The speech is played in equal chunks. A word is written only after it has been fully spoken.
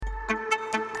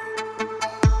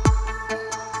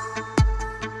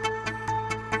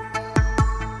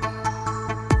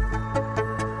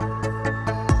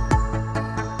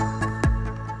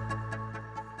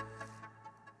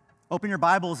Open your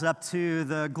Bibles up to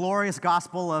the glorious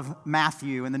Gospel of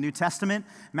Matthew in the New Testament.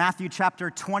 Matthew chapter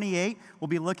 28. We'll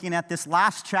be looking at this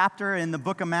last chapter in the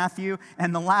book of Matthew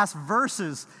and the last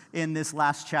verses in this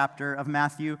last chapter of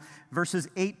Matthew, verses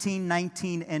 18,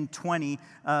 19, and 20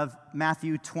 of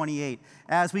Matthew 28.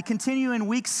 As we continue in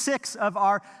week 6 of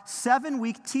our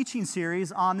 7-week teaching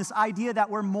series on this idea that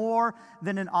we're more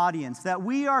than an audience, that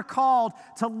we are called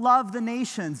to love the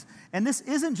nations. And this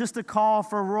isn't just a call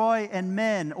for Roy and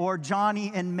Men or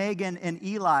Johnny and Megan and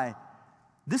Eli.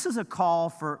 This is a call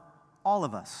for all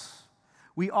of us.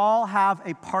 We all have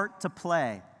a part to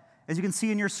play. As you can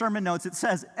see in your sermon notes, it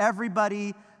says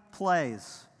everybody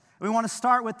plays. We want to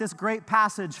start with this great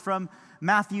passage from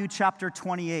Matthew chapter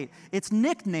 28. It's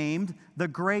nicknamed the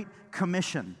Great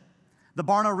Commission. The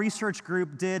Barna Research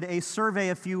Group did a survey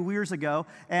a few years ago,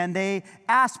 and they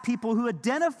asked people who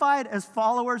identified as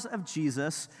followers of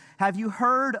Jesus, have you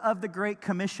heard of the Great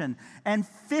Commission? And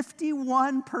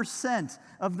 51%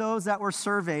 of those that were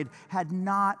surveyed had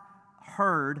not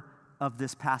heard of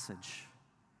this passage.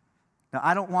 Now,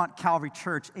 I don't want Calvary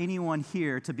Church, anyone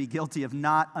here, to be guilty of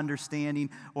not understanding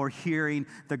or hearing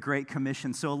the Great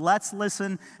Commission. So let's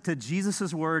listen to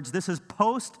Jesus' words. This is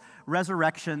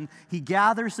post-resurrection. He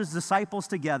gathers his disciples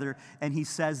together, and he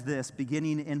says this,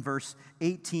 beginning in verse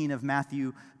 18 of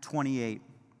Matthew 28.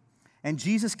 And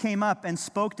Jesus came up and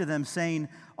spoke to them, saying,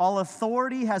 all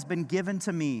authority has been given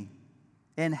to me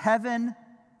in heaven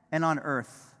and on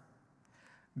earth.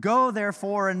 Go,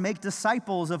 therefore, and make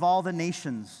disciples of all the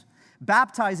nations,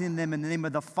 baptizing them in the name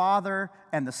of the Father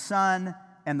and the Son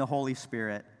and the Holy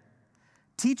Spirit,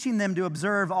 teaching them to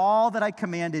observe all that I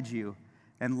commanded you.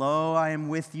 And lo, I am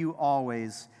with you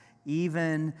always,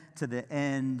 even to the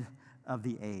end of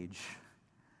the age.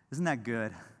 Isn't that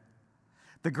good?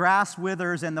 The grass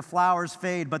withers and the flowers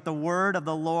fade, but the word of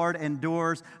the Lord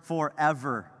endures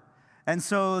forever. And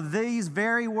so these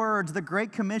very words, the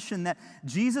Great Commission that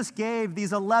Jesus gave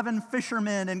these 11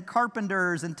 fishermen and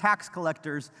carpenters and tax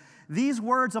collectors, these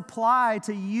words apply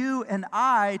to you and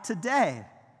I today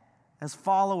as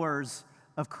followers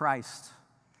of Christ.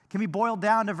 Can be boiled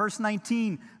down to verse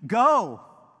 19. Go,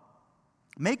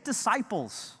 make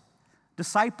disciples.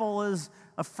 Disciple is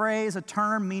a phrase, a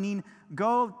term meaning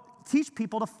go teach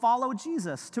people to follow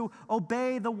Jesus, to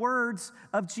obey the words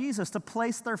of Jesus, to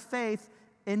place their faith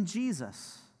in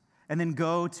Jesus, and then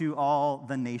go to all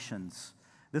the nations.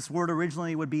 This word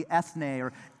originally would be ethne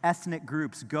or ethnic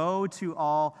groups. Go to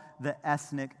all the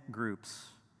ethnic groups.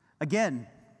 Again,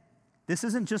 this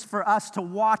isn't just for us to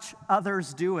watch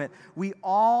others do it. We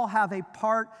all have a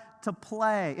part to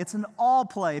play. It's an all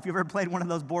play if you've ever played one of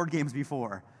those board games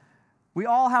before. We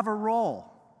all have a role.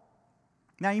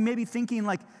 Now you may be thinking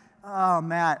like, oh,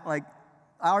 Matt, like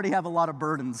I already have a lot of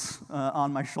burdens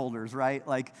on my shoulders, right?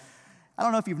 Like, I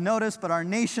don't know if you've noticed, but our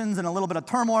nation's in a little bit of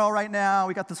turmoil right now.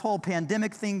 We got this whole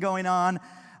pandemic thing going on.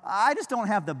 I just don't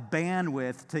have the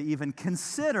bandwidth to even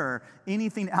consider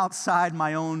anything outside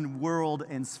my own world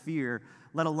and sphere,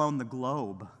 let alone the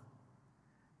globe.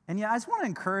 And yet, I just want to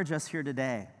encourage us here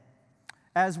today.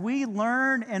 As we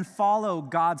learn and follow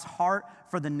God's heart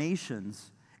for the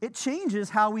nations, it changes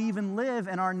how we even live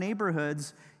in our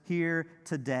neighborhoods here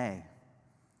today.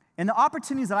 And the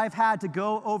opportunities that I've had to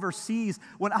go overseas,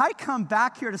 when I come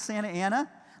back here to Santa Ana,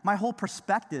 my whole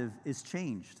perspective is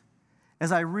changed.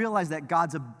 As I realize that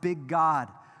God's a big God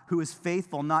who is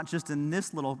faithful not just in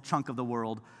this little chunk of the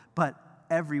world, but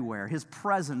everywhere. His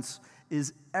presence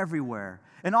is everywhere.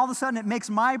 And all of a sudden, it makes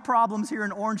my problems here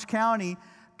in Orange County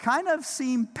kind of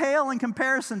seem pale in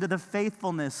comparison to the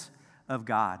faithfulness of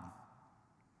God.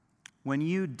 When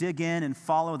you dig in and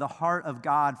follow the heart of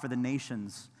God for the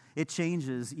nations, it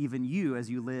changes even you as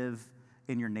you live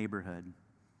in your neighborhood.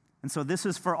 And so this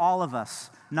is for all of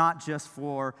us, not just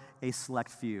for a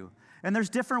select few. And there's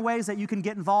different ways that you can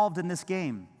get involved in this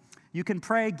game. You can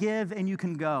pray, give, and you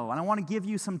can go. And I want to give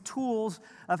you some tools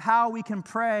of how we can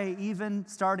pray even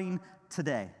starting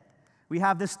today. We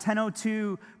have this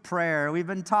 10:02 prayer. We've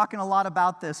been talking a lot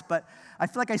about this, but I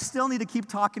feel like I still need to keep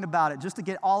talking about it just to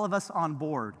get all of us on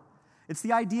board. It's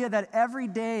the idea that every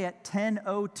day at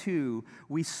 10:02,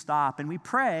 we stop and we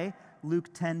pray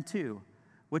Luke 10:2,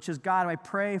 which is, God, I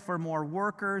pray for more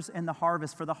workers in the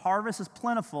harvest. For the harvest is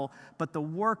plentiful, but the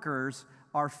workers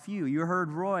are few. You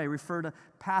heard Roy refer to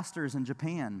pastors in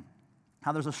Japan,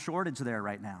 how there's a shortage there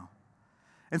right now.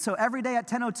 And so every day at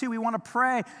 10:02, we want to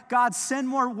pray, God, send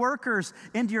more workers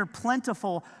into your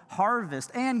plentiful harvest.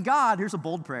 And God, here's a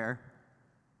bold prayer,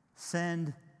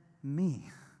 send me.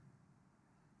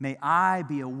 May I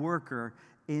be a worker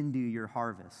into your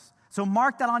harvest. So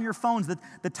mark that on your phones.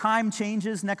 The time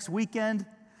changes next weekend.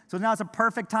 So now it's a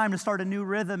perfect time to start a new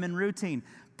rhythm and routine.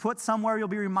 Put somewhere you'll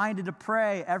be reminded to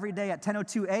pray every day at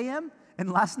 10:02 a.m. And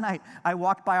last night, I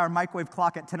walked by our microwave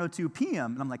clock at 10:02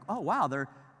 p.m. And I'm like, oh, wow, there's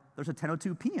a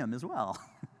 10:02 p.m. as well.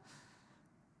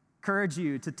 Encourage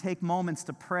you to take moments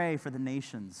to pray for the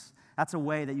nations. That's a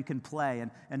way that you can play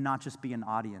and not just be an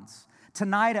audience.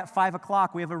 Tonight at 5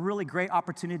 o'clock, we have a really great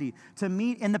opportunity to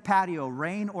meet in the patio,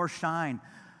 rain or shine.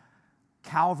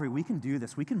 Calvary, we can do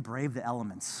this. We can brave the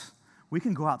elements. We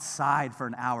can go outside for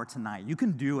an hour tonight. You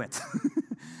can do it.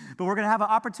 But we're going to have an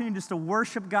opportunity just to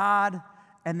worship God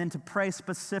and then to pray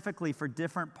specifically for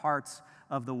different parts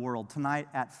of the world tonight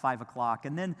at 5 o'clock.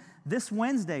 And then this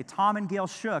Wednesday, Tom and Gail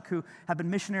Shook, who have been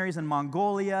missionaries in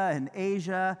Mongolia and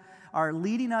Asia, are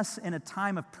leading us in a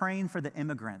time of praying for the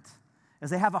immigrant, as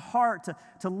they have a heart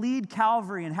to lead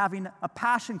Calvary and having a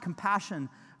passion, compassion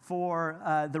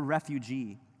for the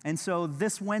refugee. And so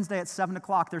this Wednesday at 7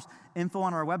 o'clock, there's info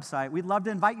on our website. We'd love to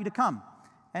invite you to come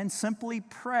and simply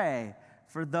pray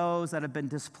for those that have been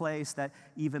displaced that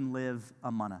even live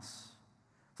among us.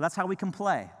 So that's how we can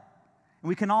play. And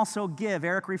we can also give.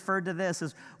 Eric referred to this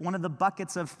as one of the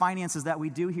buckets of finances that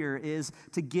we do here is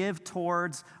to give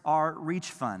towards our Reach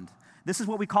Fund. This is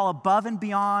what we call above and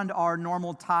beyond our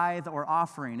normal tithe or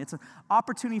offering. It's an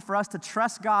opportunity for us to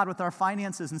trust God with our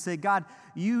finances and say, God,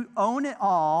 you own it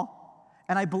all.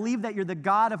 And I believe that you're the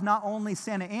God of not only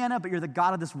Santa Ana, but you're the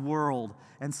God of this world.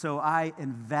 And so I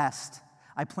invest.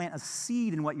 I plant a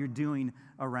seed in what you're doing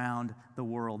around the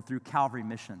world through Calvary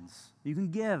Missions. You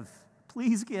can give.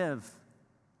 Please give.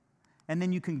 And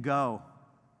then you can go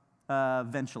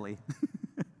eventually.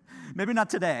 Maybe not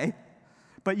today,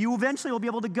 but you eventually will be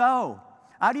able to go.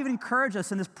 I'd even encourage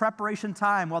us in this preparation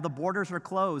time while the borders are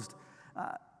closed,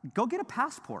 go get a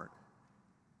passport.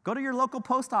 Go to your local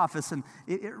post office and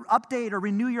update or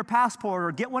renew your passport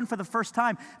or get one for the first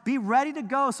time. Be ready to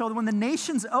go so that when the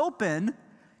nations open,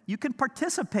 you can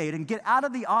participate and get out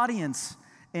of the audience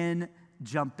and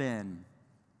jump in.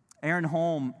 Erin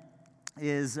Holm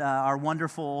is our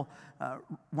wonderful,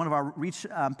 one of our Reach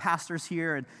pastors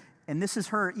here, and this is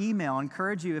her email. I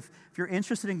encourage you, if you're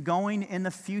interested in going in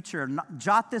the future,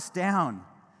 jot this down.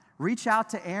 Reach out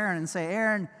to Erin and say,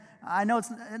 Erin, I know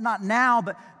it's not now,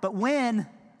 but when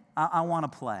I want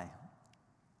to play.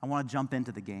 I want to jump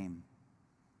into the game.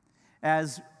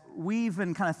 As we've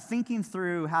been kind of thinking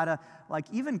through how to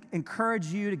even encourage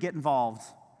you to get involved,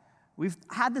 we've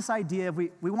had this idea of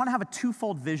we want to have a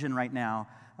twofold vision right now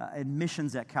in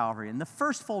missions at Calvary. And the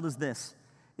first fold is this,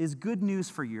 is good news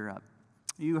for Europe.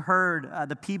 You heard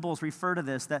the Peebles refer to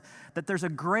this, that there's a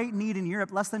great need in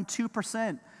Europe. Less than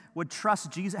 2% would trust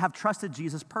Jesus, have trusted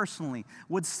Jesus personally,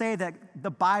 would say that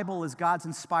the Bible is God's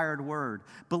inspired word,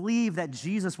 believe that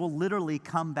Jesus will literally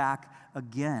come back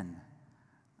again.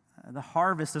 The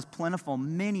harvest is plentiful.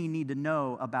 Many need to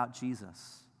know about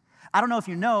Jesus. I don't know if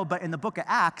you know, but in the book of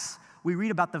Acts, we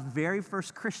read about the very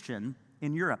first Christian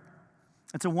in Europe.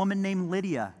 It's a woman named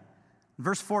Lydia.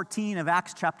 Verse 14 of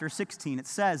Acts chapter 16, it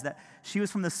says that she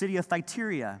was from the city of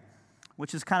Thyatira,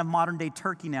 which is kind of modern-day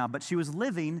Turkey now, but she was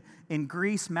living in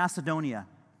Greece, Macedonia.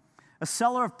 A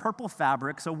seller of purple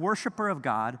fabrics, a worshiper of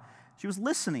God, she was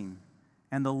listening,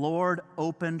 and the Lord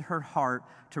opened her heart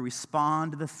to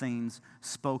respond to the things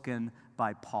spoken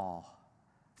by Paul.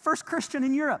 First Christian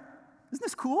in Europe. Isn't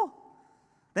this cool?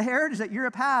 The heritage that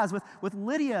Europe has with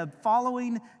Lydia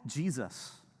following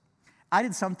Jesus. I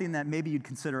did something that maybe you'd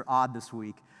consider odd this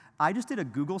week. I just did a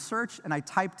Google search, and I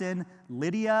typed in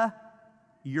Lydia,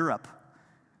 Europe.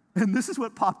 And this is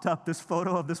what popped up, this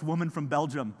photo of this woman from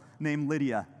Belgium named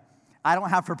Lydia. I don't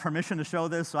have her permission to show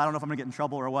this, so I don't know if I'm going to get in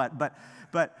trouble or what.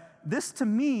 But this, to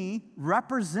me,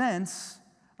 represents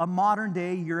a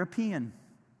modern-day European.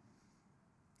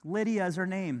 Lydia is her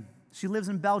name. She lives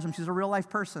in Belgium. She's a real-life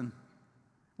person.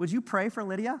 Would you pray for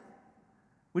Lydia?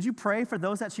 Would you pray for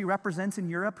those that she represents in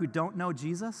Europe who don't know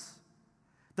Jesus?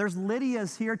 There's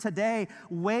Lydias here today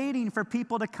waiting for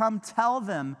people to come tell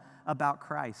them about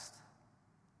Christ.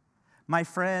 My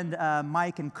friend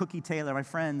Mike and Cookie Taylor, my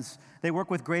friends, they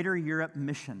work with Greater Europe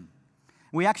Mission.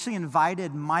 We actually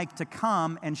invited Mike to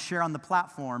come and share on the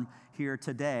platform here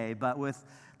today, but with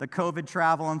the COVID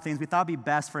travel and things, we thought it'd be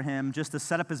best for him just to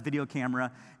set up his video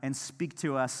camera and speak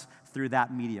to us through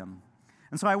that medium.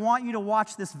 And so I want you to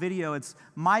watch this video. It's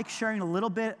Mike sharing a little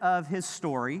bit of his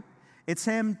story. It's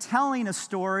him telling a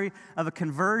story of a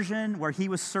conversion where he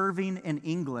was serving in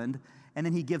England, and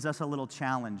then he gives us a little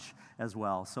challenge as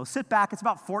well. So sit back. It's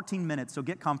about 14 minutes, so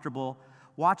get comfortable.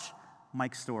 Watch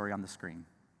Mike's story on the screen.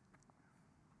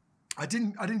 I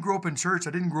didn't grow up in church.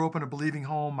 I didn't grow up in a believing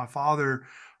home. My father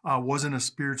wasn't a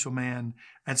spiritual man.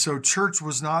 And so church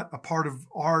was not a part of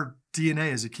our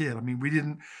DNA as a kid. I mean, we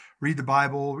didn't read the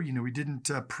Bible. We didn't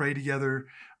pray together.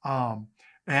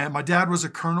 And my dad was a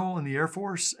colonel in the Air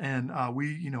Force, and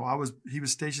he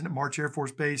was stationed at March Air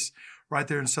Force Base right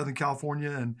there in Southern California,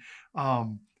 and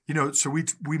so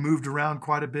we moved around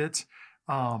quite a bit.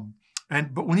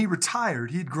 But when he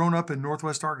retired, he'd grown up in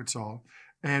Northwest Arkansas,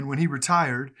 and when he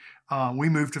retired, we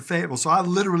moved to Fayetteville. So I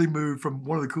literally moved from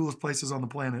one of the coolest places on the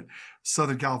planet,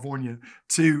 Southern California,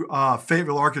 to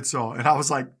Fayetteville, Arkansas. And I was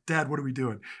like, Dad, what are we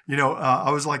doing? I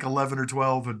was like 11 or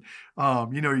 12. And,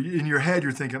 in your head,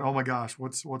 you're thinking, oh my gosh,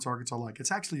 what's Arkansas like?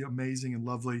 It's actually amazing and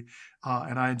lovely.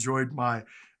 And I enjoyed my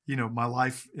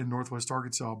life in Northwest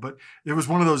Arkansas. But it was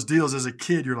one of those deals as a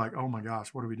kid, you're like, oh my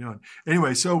gosh, what are we doing?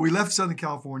 Anyway, so we left Southern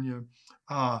California.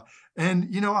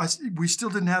 We still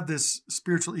didn't have this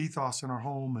spiritual ethos in our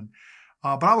home,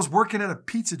 but I was working at a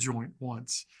pizza joint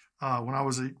once when I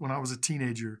was a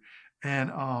teenager,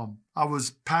 and I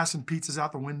was passing pizzas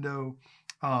out the window.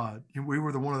 We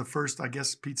were one of the first, I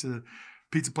guess, pizza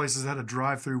places that had a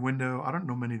drive-through window. I don't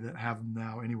know many that have them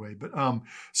now, anyway. But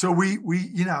so we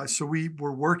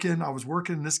were working. I was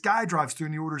working, and this guy drives through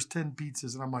and he orders 10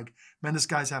 pizzas, and I'm like, man, this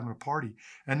guy's having a party,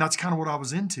 and that's kind of what I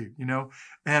was into,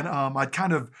 And I'd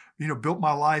kind of built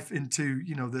my life into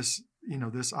this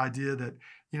idea that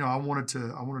I wanted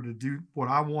to do what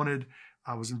I wanted.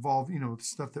 I was involved,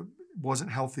 stuff that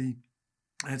wasn't healthy.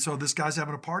 And so this guy's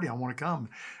having a party. I want to come.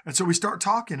 And so we start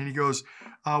talking, and he goes,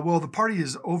 well, the party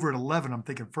is over at 11. I'm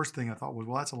thinking, first thing I thought was,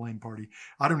 well, that's a lame party.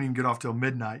 I don't even get off till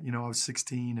midnight. I was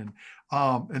 16.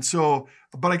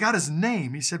 But I got his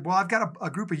name. He said, well, I've got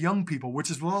a group of young people, which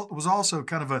was also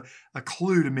kind of a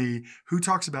clue to me. Who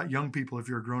talks about young people if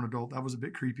you're a grown adult? That was a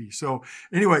bit creepy. So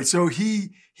anyway, so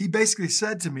he basically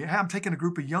said to me, hey, I'm taking a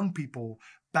group of young people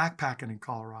backpacking in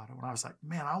Colorado. And I was like,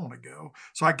 man, I want to go.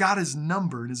 So I got his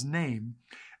number and his name,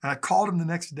 and I called him the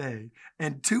next day.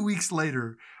 And 2 weeks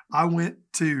later, I went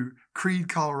to Creede,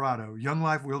 Colorado, Young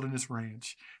Life Wilderness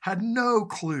Ranch. Had no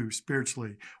clue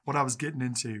spiritually what I was getting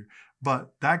into.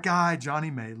 But that guy,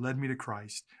 Johnny May, led me to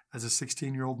Christ as a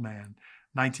 16-year-old man,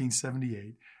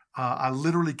 1978. I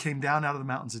literally came down out of the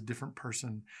mountains a different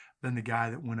person than the guy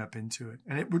that went up into it.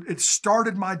 And it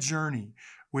started my journey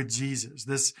with Jesus,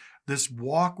 this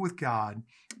walk with God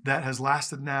that has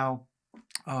lasted now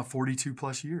 42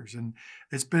 plus years. And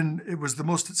it was the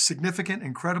most significant,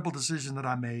 incredible decision that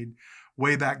I made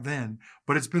way back then,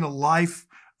 but it's been a lifetime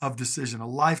of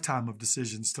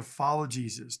decisions to follow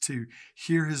Jesus, to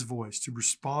hear his voice, to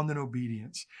respond in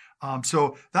obedience.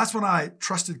 So that's when I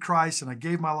trusted Christ and I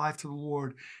gave my life to the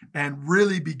Lord and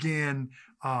really began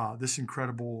this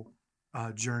incredible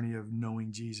journey of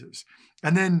knowing Jesus.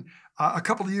 And then a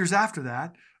couple of years after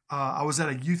that, I was at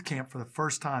a youth camp for the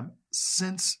first time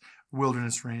since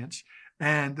Wilderness Ranch.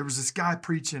 And there was this guy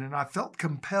preaching, and I felt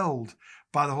compelled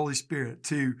by the Holy Spirit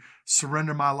to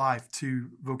surrender my life to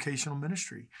vocational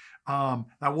ministry.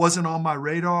 That wasn't on my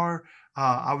radar.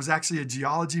 I was actually a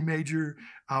geology major.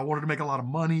 I wanted to make a lot of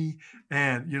money.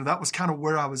 And, that was kind of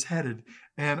where I was headed.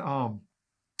 And,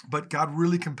 but God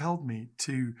really compelled me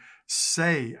to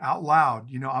say out loud,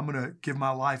 I'm going to give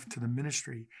my life to the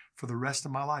ministry for the rest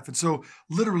of my life. And so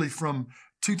literally from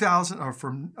 2000 or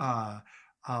from, that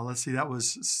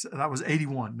was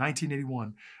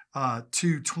 1981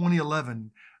 to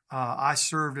 2011, I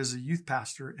served as a youth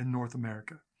pastor in North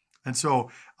America. And so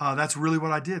that's really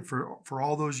what I did for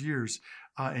all those years,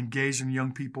 engaged in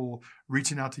young people,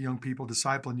 reaching out to young people,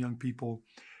 discipling young people.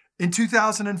 In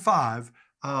 2005,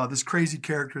 this crazy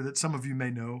character that some of you may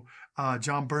know,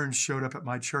 John Burns, showed up at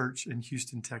my church in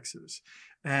Houston, Texas.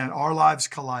 And our lives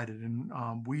collided, and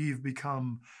we've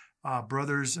become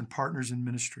brothers and partners in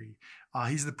ministry.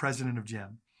 He's the president of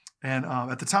GEM. And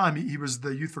at the time, he was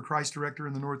the Youth for Christ director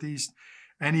in the Northeast.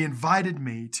 And he invited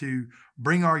me to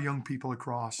bring our young people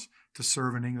across to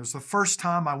serve in England. It was the first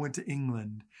time I went to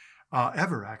England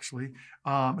ever, actually.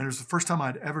 And it was the first time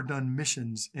I'd ever done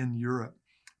missions in Europe,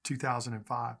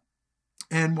 2005.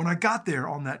 And when I got there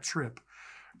on that trip,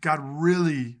 God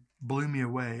really blew me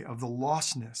away of the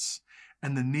lostness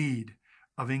and the need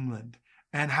of England,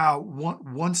 and how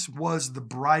once was the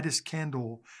brightest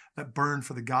candle that burned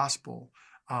for the gospel,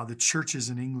 the churches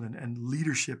in England and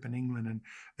leadership in England, and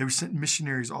they were sent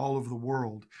missionaries all over the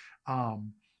world,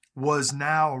 was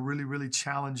now a really, really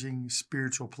challenging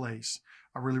spiritual place,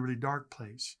 a really, really dark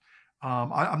place.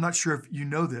 I'm not sure if you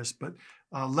know this, but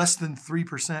less than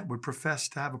 3% would profess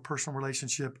to have a personal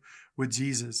relationship with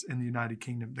Jesus in the United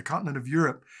Kingdom. The continent of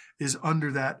Europe is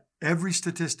under that. Every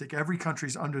country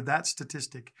is under that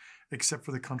statistic, except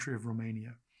for the country of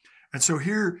Romania. And so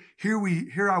here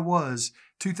I was,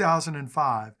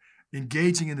 2005,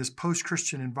 engaging in this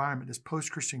post-Christian environment, this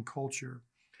post-Christian culture.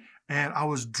 And I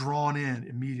was drawn in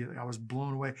immediately. I was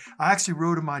blown away. I actually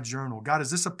wrote in my journal, God,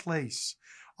 is this a place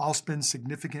I'll spend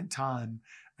significant time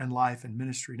and life and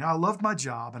ministry? Now, I loved my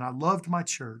job and I loved my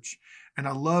church and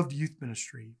I loved youth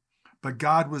ministry, but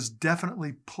God was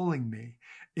definitely pulling me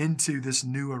into this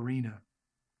new arena.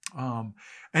 And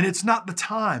it's not the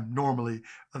time normally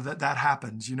that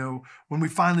happens. You know, when we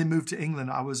finally moved to England,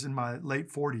 I was in my late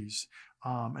 40s,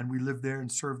 and we lived there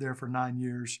and served there for 9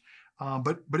 years.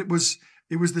 But it was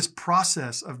this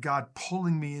process of God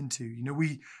pulling me into. You know,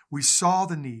 we saw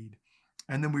the need,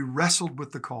 and then we wrestled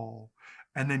with the call,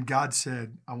 and then God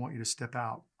said, "I want you to step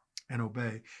out and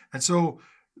obey." And so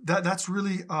that's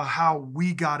really how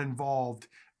we got involved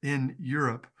in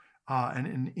Europe. And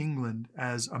in England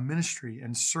as a ministry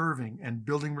and serving and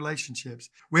building relationships.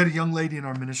 We had a young lady in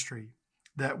our ministry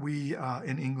that we,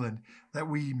 in England, that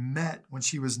we met when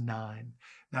she was 9.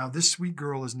 Now, this sweet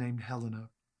girl is named Helena.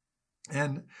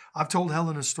 And I've told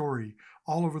Helena's story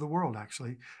all over the world,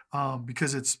 actually,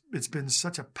 because it's been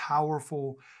such a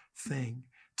powerful thing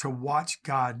to watch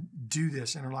God do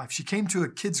this in her life. She came to a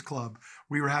kids club.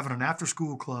 We were having an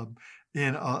after-school club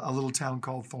in a little town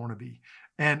called Thornaby.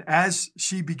 And as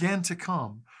she began to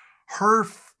come, her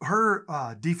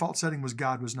default setting was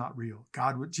God was not real.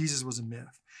 Jesus was a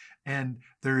myth. And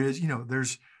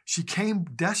she came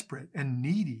desperate and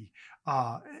needy,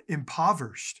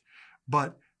 impoverished,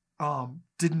 but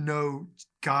didn't know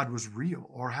God was real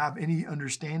or have any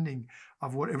understanding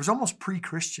of what it was. Almost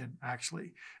pre-Christian,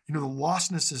 actually. You know, the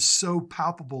lostness is so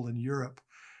palpable in Europe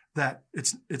that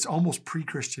it's almost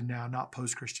pre-Christian now, not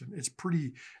post-Christian. It's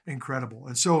pretty incredible.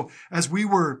 And so as we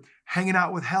were hanging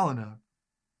out with Helena,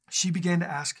 she began to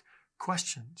ask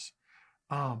questions.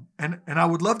 And I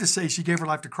would love to say she gave her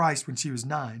life to Christ when she was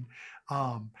 9.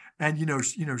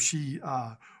 She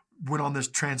went on this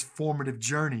transformative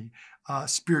journey,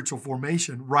 spiritual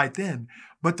formation right then.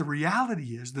 But the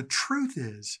reality is, the truth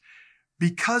is,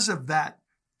 because of that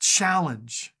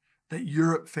challenge that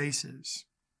Europe faces,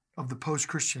 of the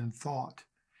post-Christian thought,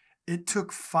 it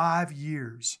took 5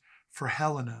 years for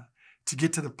Helena to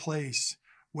get to the place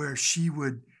where she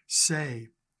would say,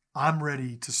 "I'm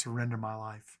ready to surrender my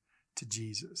life to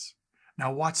Jesus."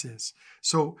 Now watch this.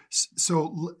 So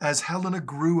as Helena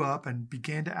grew up and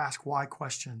began to ask why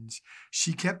questions,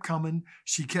 she kept coming,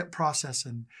 she kept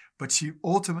processing, but she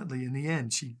ultimately, in the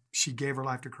end, she gave her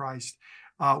life to Christ.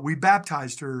 We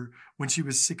baptized her when she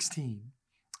was 16.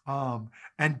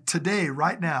 And today,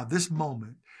 right now, this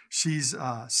moment, she's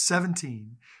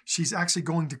 17. She's actually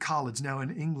going to college. Now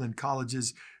in England, college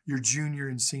is your junior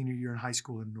and senior year in high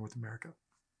school in North America.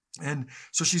 And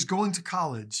so she's going to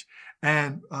college.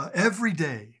 And every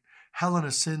day,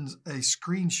 Helena sends a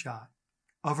screenshot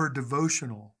of her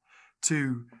devotional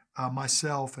to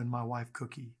myself and my wife,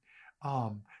 Cookie,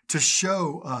 to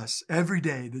show us every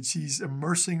day that she's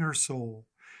immersing her soul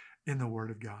in the Word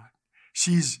of God.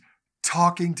 She's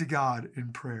talking to God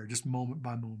in prayer, just moment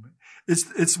by moment.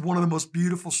 It's one of the most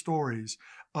beautiful stories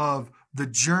of the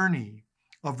journey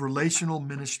of relational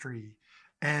ministry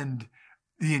and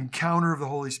the encounter of the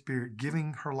Holy Spirit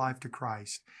giving her life to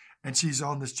Christ. And she's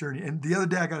on this journey. And the other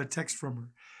day I got a text from her,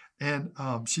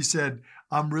 and she said,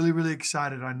 "I'm really, really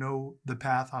excited. I know the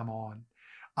path I'm on.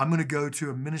 I'm going to go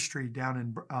to a ministry down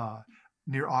in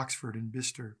near Oxford in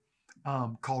Bicester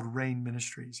called Rain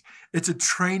Ministries. It's a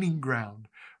training ground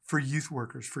for youth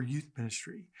workers, for youth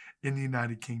ministry in the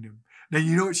United Kingdom." Now,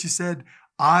 you know what she said?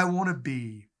 "I want to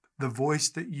be the voice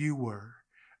that you were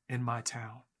in my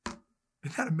town."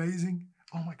 Isn't that amazing?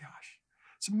 Oh my gosh.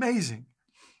 It's amazing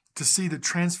to see the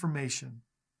transformation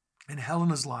in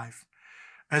Helena's life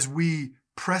as we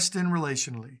pressed in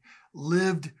relationally,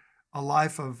 lived a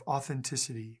life of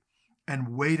authenticity, and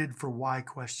waited for why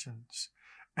questions.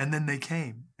 And then they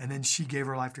came, and then she gave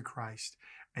her life to Christ,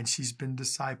 and she's been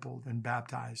discipled and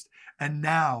baptized. And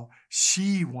now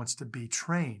she wants to be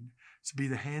trained to be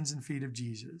the hands and feet of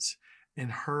Jesus in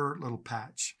her little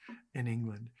patch in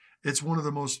England. It's one of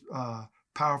the most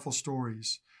powerful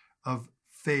stories of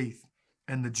faith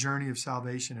and the journey of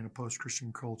salvation in a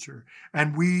post-Christian culture.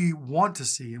 And we want to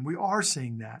see, and we are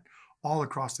seeing that all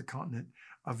across the continent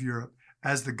of Europe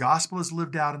as the gospel is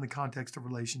lived out in the context of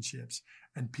relationships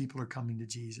and people are coming to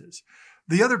Jesus.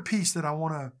 The other piece that I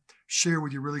want to share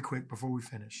with you really quick before we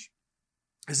finish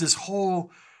is this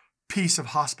whole piece of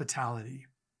hospitality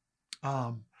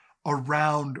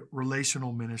around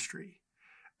relational ministry.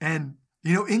 And,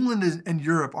 you know, England and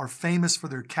Europe are famous for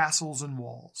their castles and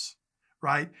walls,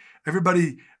 right?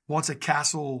 Everybody wants a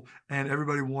castle, and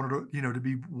everybody wanted to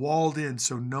be walled in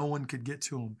so no one could get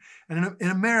to them. And in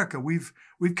America, we've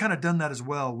kind of done that as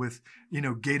well with,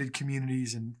 gated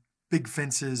communities and big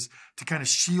fences to kind of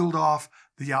shield off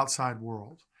the outside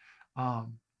world.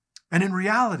 And in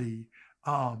reality,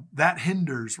 that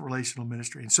hinders relational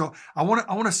ministry. And so I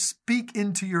want to speak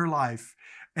into your life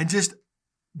and just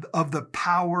of the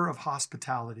power of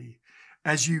hospitality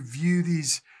as you view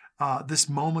this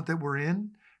moment that we're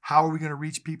in. How are we going to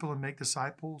reach people and make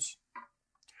disciples?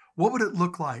 What would it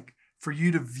look like for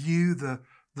you to view the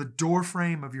door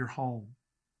frame of your home,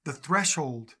 the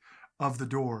threshold of the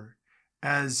door,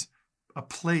 as a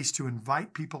place to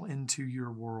invite people into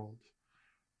your world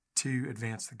to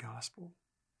advance the gospel?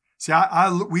 See,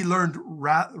 we learned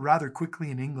rather quickly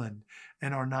in England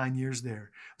in our 9 years there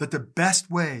that the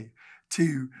best way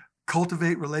to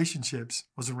cultivate relationships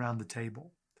was around the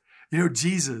table. You know,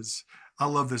 Jesus, I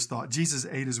love this thought. Jesus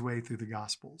ate his way through the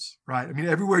Gospels, right? I mean,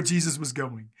 everywhere Jesus was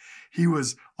going, he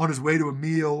was on his way to a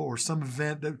meal or some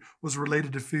event that was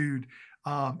related to food.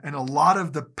 And a lot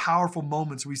of the powerful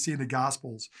moments we see in the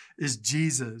Gospels is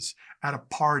Jesus at a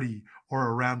party or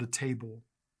around a table.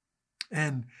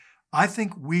 And I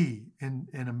think we in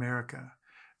America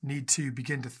need to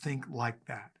begin to think like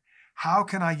that. How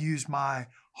can I use my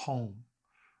home,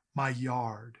 my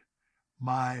yard,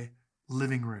 my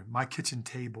living room, my kitchen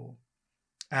table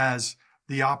as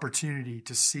the opportunity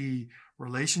to see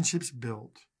relationships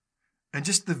built and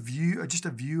just a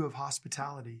view of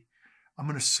hospitality? I'm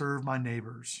going to serve my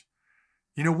neighbors.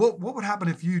 You know, what would happen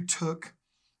if you took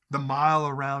the mile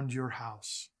around your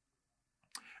house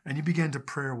and you began to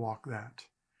prayer walk that?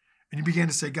 And you began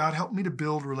to say, God, help me to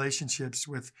build relationships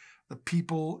with the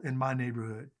people in my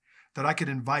neighborhood, that I could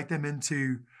invite them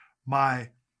into my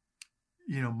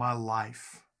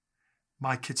life,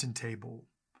 my kitchen table,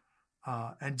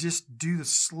 and just do the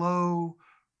slow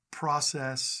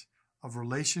process of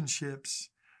relationships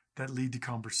that lead to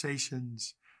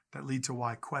conversations, that lead to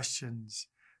why questions,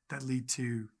 that lead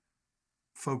to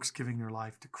folks giving their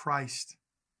life to Christ.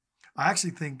 I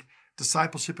actually think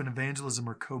discipleship and evangelism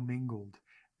are commingled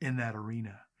in that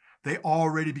arena. They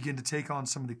already begin to take on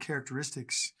some of the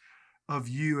characteristics of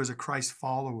you as a Christ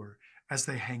follower as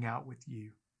they hang out with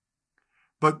you.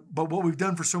 But what we've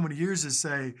done for so many years is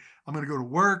say, I'm going to go to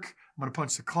work, I'm going to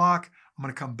punch the clock, I'm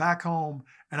going to come back home,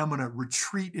 and I'm going to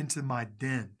retreat into my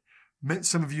den.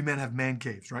 Some of you men have man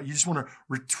caves, right? You just want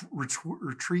to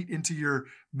retreat into your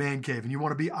man cave and you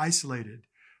want to be isolated.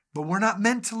 But we're not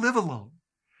meant to live alone.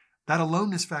 That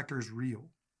aloneness factor is real.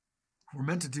 We're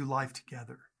meant to do life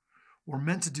together. We're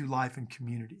meant to do life in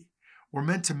community. We're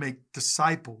meant to make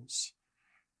disciples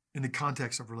in the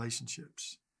context of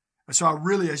relationships. And so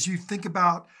as you think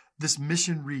about this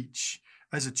mission reach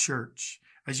as a church,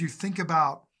 as you think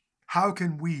about how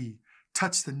can we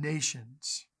touch the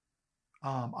nations,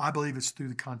 I believe it's through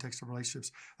the context of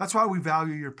relationships. That's why we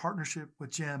value your partnership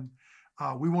with Jim.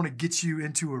 We want to get you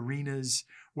into arenas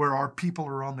where our people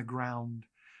are on the ground,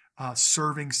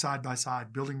 serving side by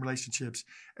side, building relationships,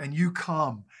 and you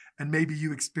come and maybe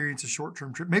you experience a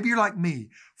short-term trip. Maybe you're like me,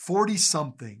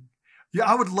 40-something. Yeah,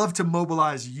 I would love to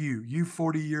mobilize you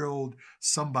 40-year-old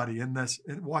somebody in this,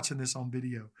 watching this on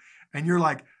video. And you're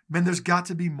like, man, there's got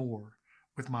to be more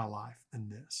with my life than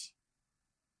this.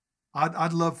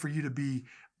 I'd love for you to be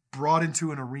brought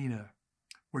into an arena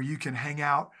where you can hang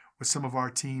out with some of our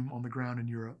team on the ground in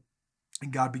Europe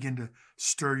and God begin to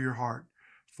stir your heart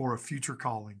for a future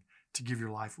calling to give your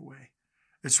life away.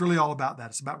 It's really all about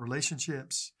that. It's about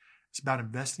relationships. It's about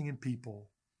investing in people,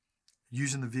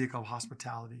 using the vehicle of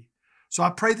hospitality. So I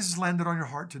pray this has landed on your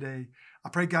heart today. I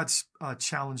pray God's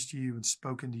challenged you and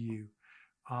spoken to you.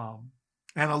 And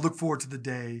I look forward to the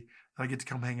day that I get to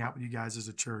come hang out with you guys as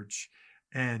a church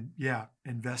and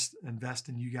invest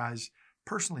in you guys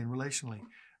personally and relationally,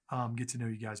 get to know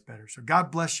you guys better. So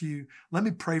God bless you. Let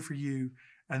me pray for you,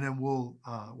 and then we'll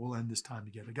end this time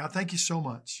together. God, thank you so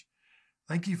much.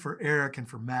 Thank you for Eric and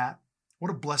for Matt.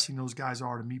 What a blessing those guys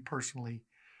are to me personally.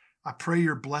 I pray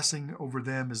your blessing over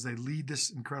them as they lead this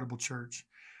incredible church.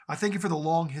 I thank you for the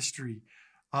long history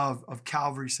of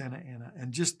Calvary Santa Ana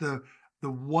and just the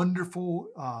wonderful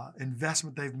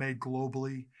investment they've made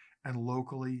globally and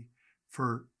locally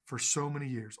for so many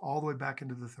years, all the way back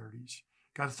into the 30s.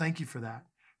 God, thank you for that.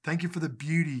 Thank you for the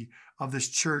beauty of this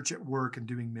church at work and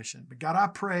doing mission. But God, I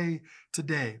pray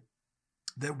today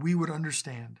that we would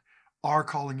understand our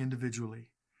calling individually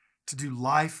to do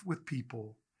life with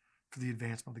people for the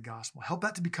advancement of the gospel. Help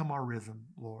that to become our rhythm,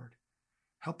 Lord.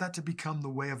 Help that to become the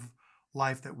way of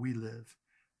life that we live,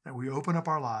 that we open up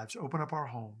our lives, open up our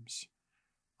homes,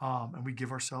 and we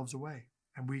give ourselves away.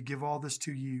 And we give all this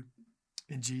to you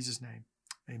in Jesus' name.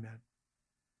 Amen.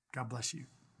 God bless you.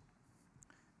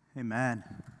 Amen.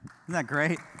 Isn't that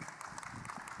great?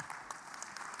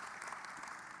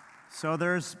 So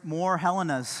there's more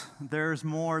Helenas, there's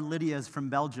more Lydias from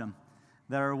Belgium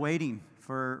that are waiting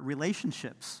for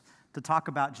relationships to talk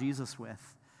about Jesus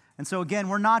with. And so again,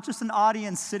 we're not just an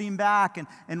audience sitting back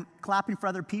and clapping for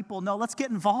other people. No, let's get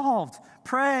involved,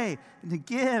 pray, and to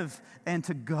give, and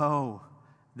to go.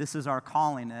 This is our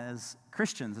calling as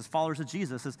Christians, as followers of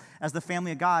Jesus, as the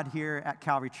family of God here at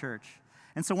Calvary Church.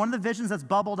 And so one of the visions that's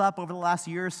bubbled up over the last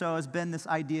year or so has been this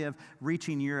idea of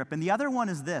reaching Europe. And the other one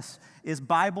is this, is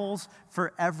Bibles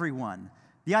for everyone.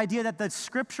 The idea that the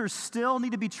scriptures still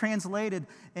need to be translated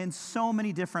in so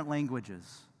many different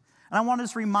languages. And I want to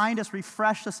just remind us,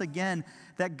 refresh us again,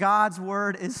 that God's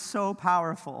word is so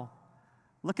powerful.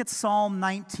 Look at Psalm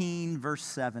 19, verse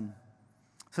 7.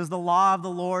 It says, the law of the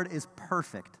Lord is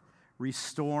perfect,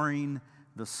 restoring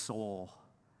the soul.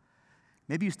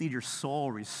 Maybe you just need your soul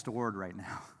restored right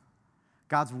now.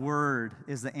 God's word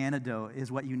is the antidote, is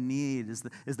what you need, is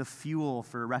the fuel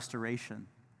for restoration.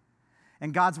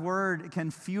 And God's word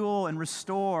can fuel and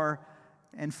restore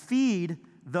and feed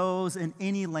those in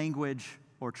any language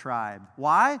or tribe.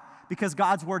 Why? Because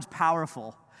God's word's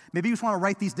powerful. Maybe you just want to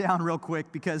write these down real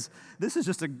quick because this is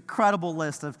just an incredible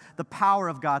list of the power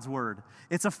of God's word.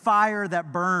 It's a fire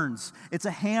that burns. It's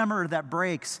a hammer that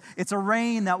breaks. It's a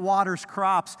rain that waters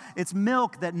crops. It's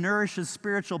milk that nourishes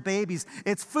spiritual babies.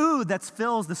 It's food that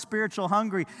fills the spiritual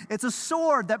hungry. It's a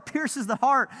sword that pierces the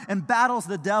heart and battles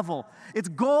the devil. It's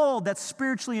gold that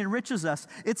spiritually enriches us.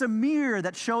 It's a mirror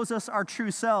that shows us our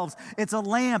true selves. It's a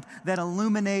lamp that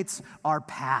illuminates our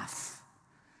path.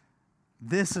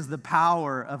 This is the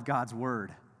power of God's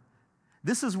word.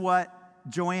 This is what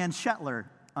Joanne Shetler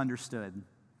understood.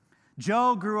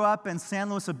 Jo grew up in San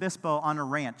Luis Obispo on a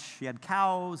ranch. She had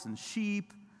cows and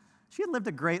sheep. She had lived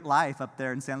a great life up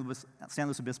there in San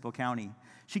Luis Obispo County.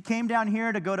 She came down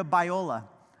here to go to Biola.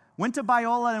 Went to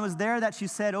Biola, and it was there that she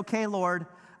said, okay, Lord,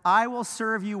 I will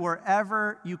serve you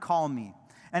wherever you call me.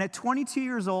 And at 22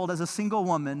 years old, as a single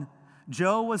woman,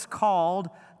 Jo was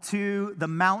called to the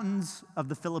mountains of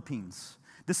the Philippines.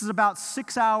 This is about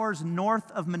 6 hours north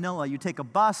of Manila. You take a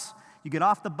bus, you get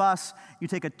off the bus, you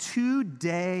take a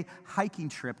 2-day hiking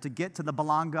trip to get to the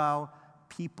Balangao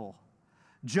people.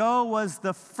 Jo was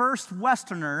the first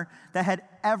Westerner that had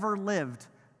ever lived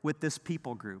with this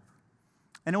people group.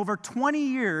 And over 20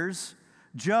 years,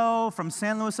 Jo from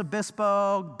San Luis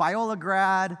Obispo, Biola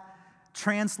grad,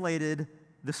 translated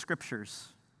the scriptures.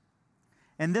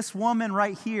 And this woman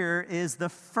right here is the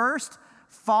first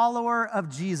follower of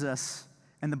Jesus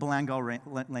in the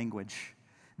Balangao language.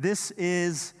 This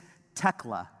is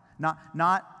Tekla,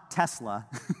 not Tesla.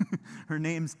 Her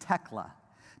name's Tekla.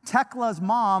 Tekla's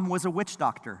mom was a witch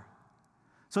doctor.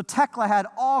 So Tekla had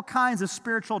all kinds of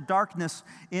spiritual darkness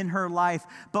in her life.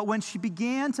 But when she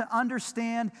began to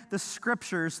understand the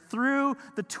scriptures through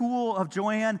the tool of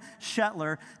Joanne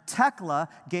Shetler, Tekla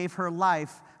gave her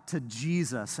life to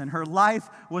Jesus, and her life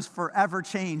was forever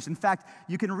changed. In fact,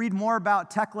 you can read more about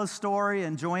Tekla's story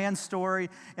and Joanne's story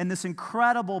in this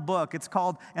incredible book. It's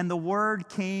called And the Word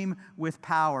Came with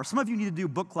Power. Some of you need to do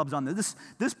book clubs on this.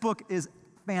 This book is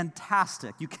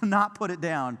fantastic. You cannot put it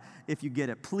down if you get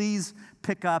it. Please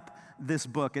pick up this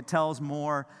book. It tells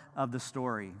more of the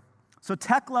story. So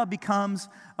Tekla becomes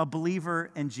a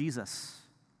believer in Jesus.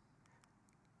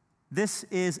 This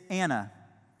is Anna,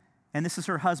 and this is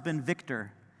her husband,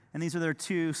 Victor. And these are their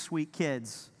 2 sweet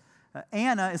kids.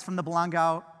 Anna is from the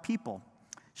Balangao people.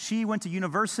 She went to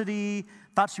university,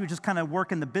 thought she would just kind of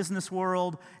work in the business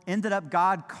world. Ended up,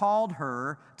 God called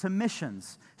her to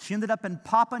missions. She ended up in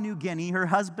Papua New Guinea. Her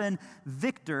husband,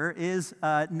 Victor, is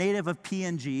a native of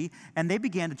PNG, and they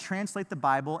began to translate the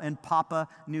Bible in Papua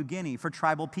New Guinea for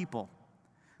tribal people.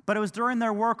 But it was during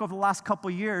their work over the last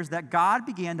couple years that God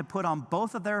began to put on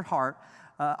both of their heart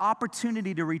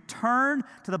opportunity to return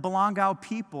to the Balangao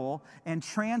people and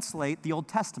translate the Old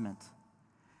Testament.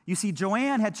 You see,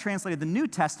 Joanne had translated the New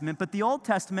Testament, but the Old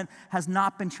Testament has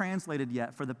not been translated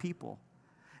yet for the people.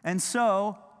 And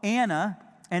so Anna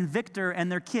and Victor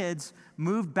and their kids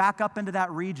moved back up into that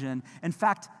region. In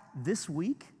fact, this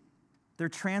week, they're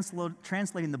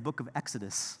translating the book of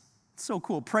Exodus. It's so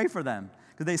cool. Pray for them.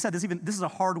 Because they said this is a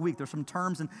hard week. There's some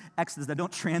terms in Exodus that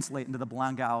don't translate into the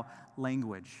Balangao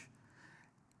language.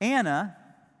 Anna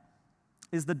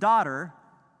is the daughter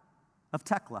of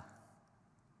Tekla.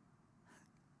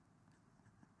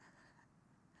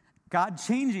 God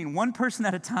changing one person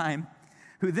at a time,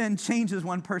 who then changes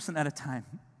one person at a time.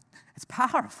 It's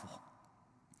powerful.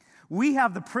 We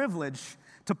have the privilege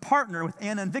to partner with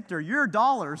Anna and Victor. Your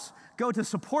dollars go to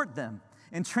support them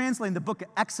in translating the book of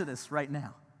Exodus right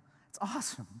now. It's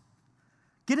awesome.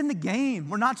 Get in the game.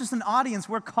 We're not just an audience.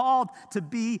 We're called to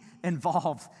be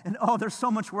involved. And there's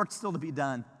so much work still to be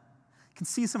done. can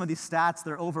see some of these stats.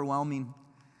 They're overwhelming.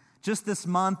 Just this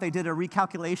month, they did a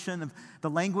recalculation of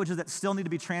the languages that still need to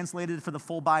be translated for the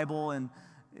full Bible, and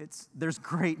there's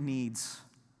great needs.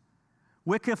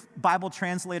 Wycliffe Bible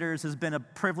Translators has been a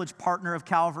privileged partner of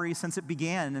Calvary since it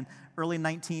began in early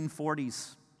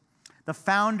 1940s. The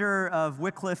founder of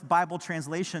Wycliffe Bible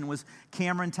Translation was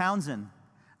Cameron Townsend.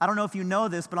 I don't know if you know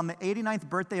this, but on the 89th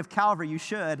birthday of Calvary, you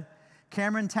should,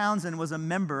 Cameron Townsend was a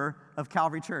member of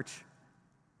Calvary Church.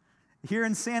 Here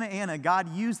in Santa Ana,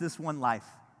 God used this one life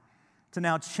to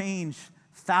now change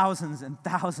thousands and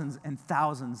thousands and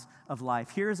thousands of life.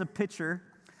 Here's a picture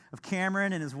of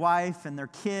Cameron and his wife and their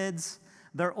kids.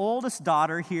 Their oldest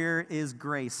daughter here is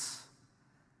Grace.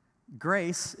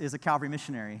 Grace is a Calvary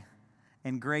missionary,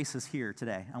 and Grace is here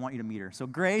today. I want you to meet her. So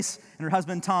Grace and her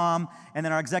husband Tom, and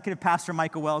then our executive pastor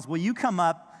Michael Wells, will you come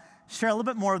up, share a little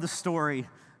bit more of the story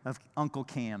of Uncle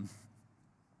Cam?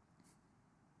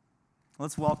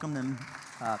 Let's welcome them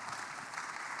up.